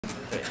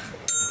Great.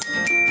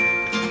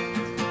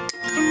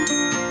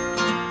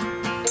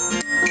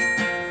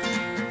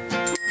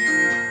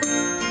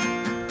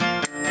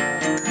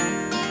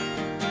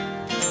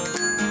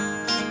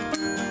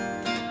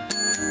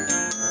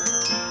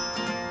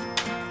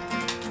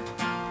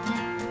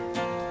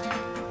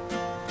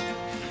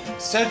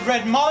 Said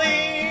Red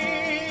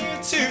Molly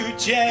to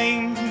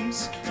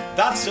James,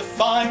 that's a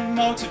fine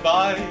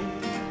motorbike.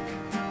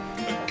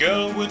 A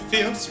girl would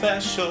feel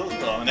special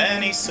on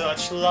any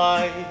such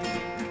like.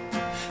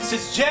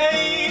 Says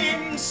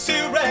James to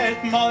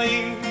Red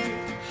Molly,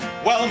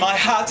 well, my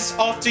hat's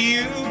off to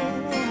you.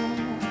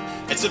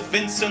 It's a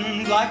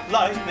Vincent like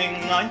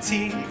lightning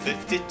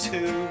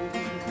 1952.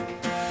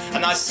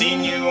 And I've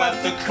seen you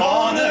at the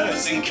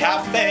corners in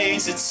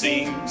cafes, it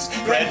seems.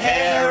 Red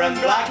hair and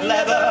black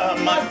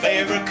leather, my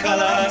favorite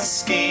color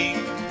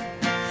scheme.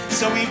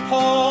 So he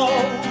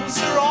pulls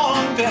her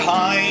on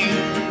behind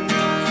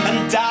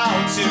and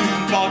down to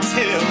Box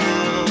Hill,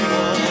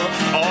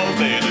 all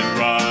bearded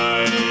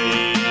right.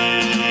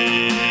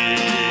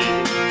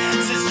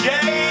 Says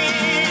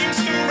James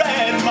to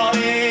Red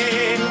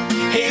Molly,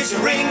 here's a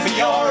ring for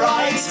your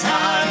right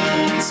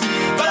hand,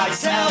 but I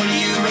tell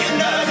you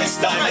in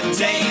earnest I'm a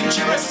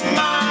dangerous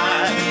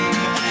man,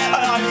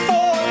 and I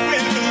fought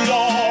with the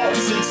law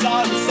since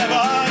I was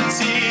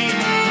 17,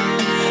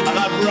 and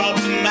I've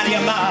robbed many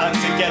a man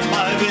to get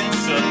my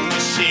Vincent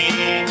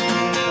machine.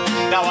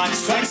 Now I'm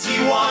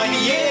 21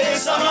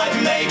 years, I might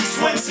make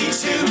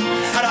 22,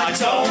 and I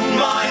don't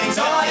mind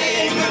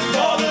dying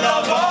for the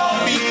love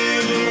of you.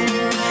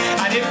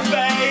 And if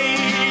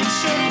fate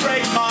should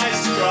break my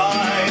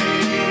stride,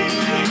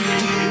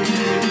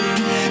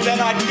 then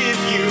I'd give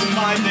you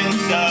my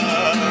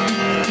Vincent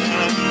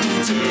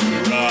to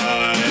ride.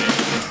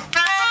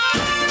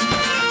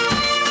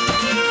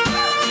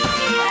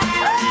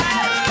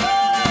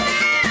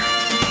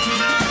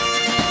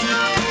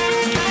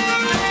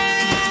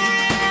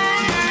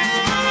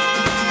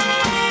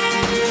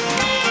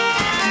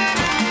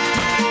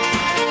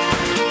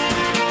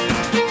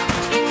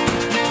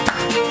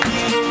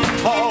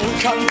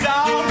 Come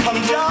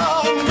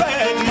down,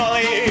 Red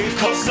Molly,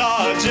 call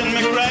Sergeant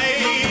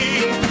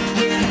McRae,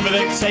 for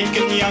they've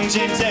taken young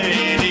James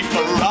Eddy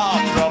for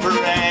armed robbery.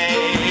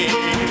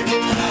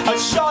 A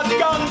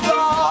shotgun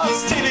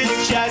blast in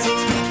his chest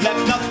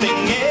left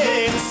nothing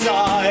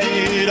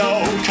inside.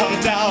 Oh, come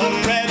down,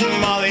 Red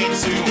Molly,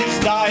 to his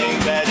dying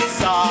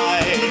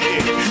bedside.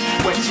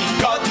 When she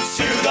got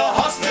to the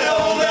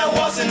hospital, there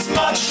wasn't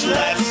much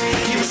left.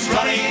 He was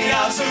running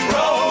out of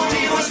road,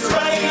 he was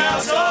running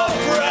out of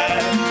breath.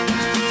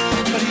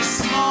 But he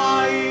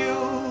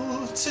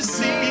smiled to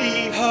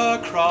see her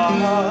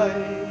cry,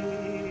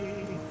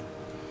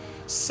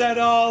 said,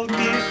 I'll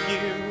give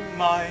you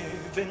my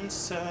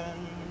Vincent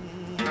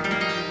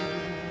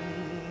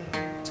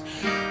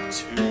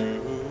to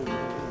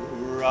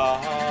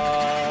ride.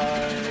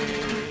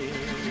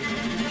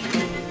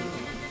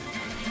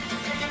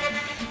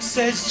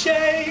 Says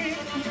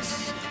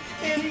James,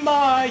 in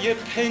my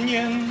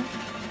opinion,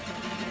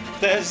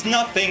 there's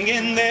nothing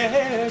in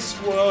this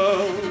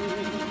world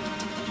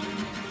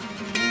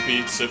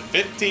beats a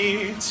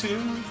 52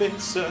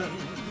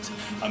 Vincent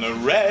and a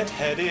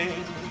red-headed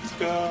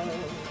girl.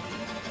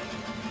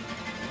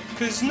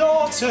 'Cause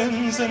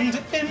Nortons and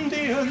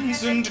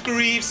Indians and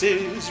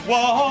Greaveses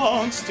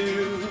won't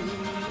do.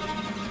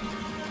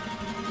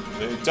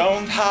 They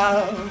don't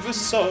have a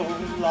soul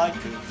like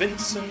a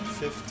Vincent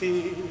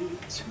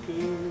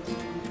 52.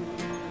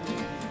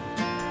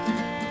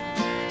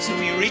 So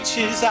he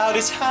reaches out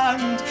his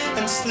hand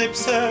and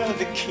slips her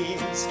the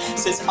keys,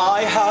 says,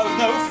 I have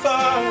no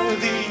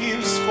further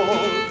use for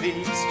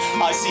these.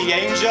 I see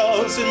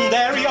angels and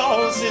they're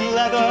yours in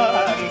leather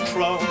and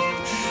chrome,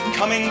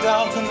 coming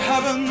down from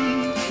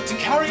heaven to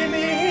carry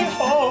me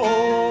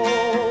home.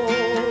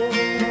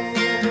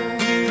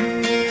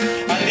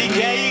 And he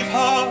gave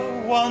her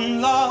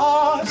one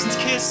last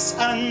kiss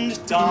and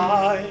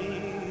died.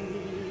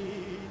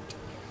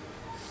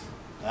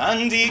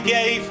 And he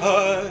gave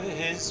her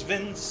his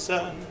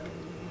Vincent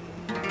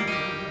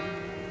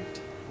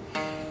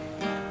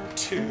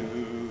to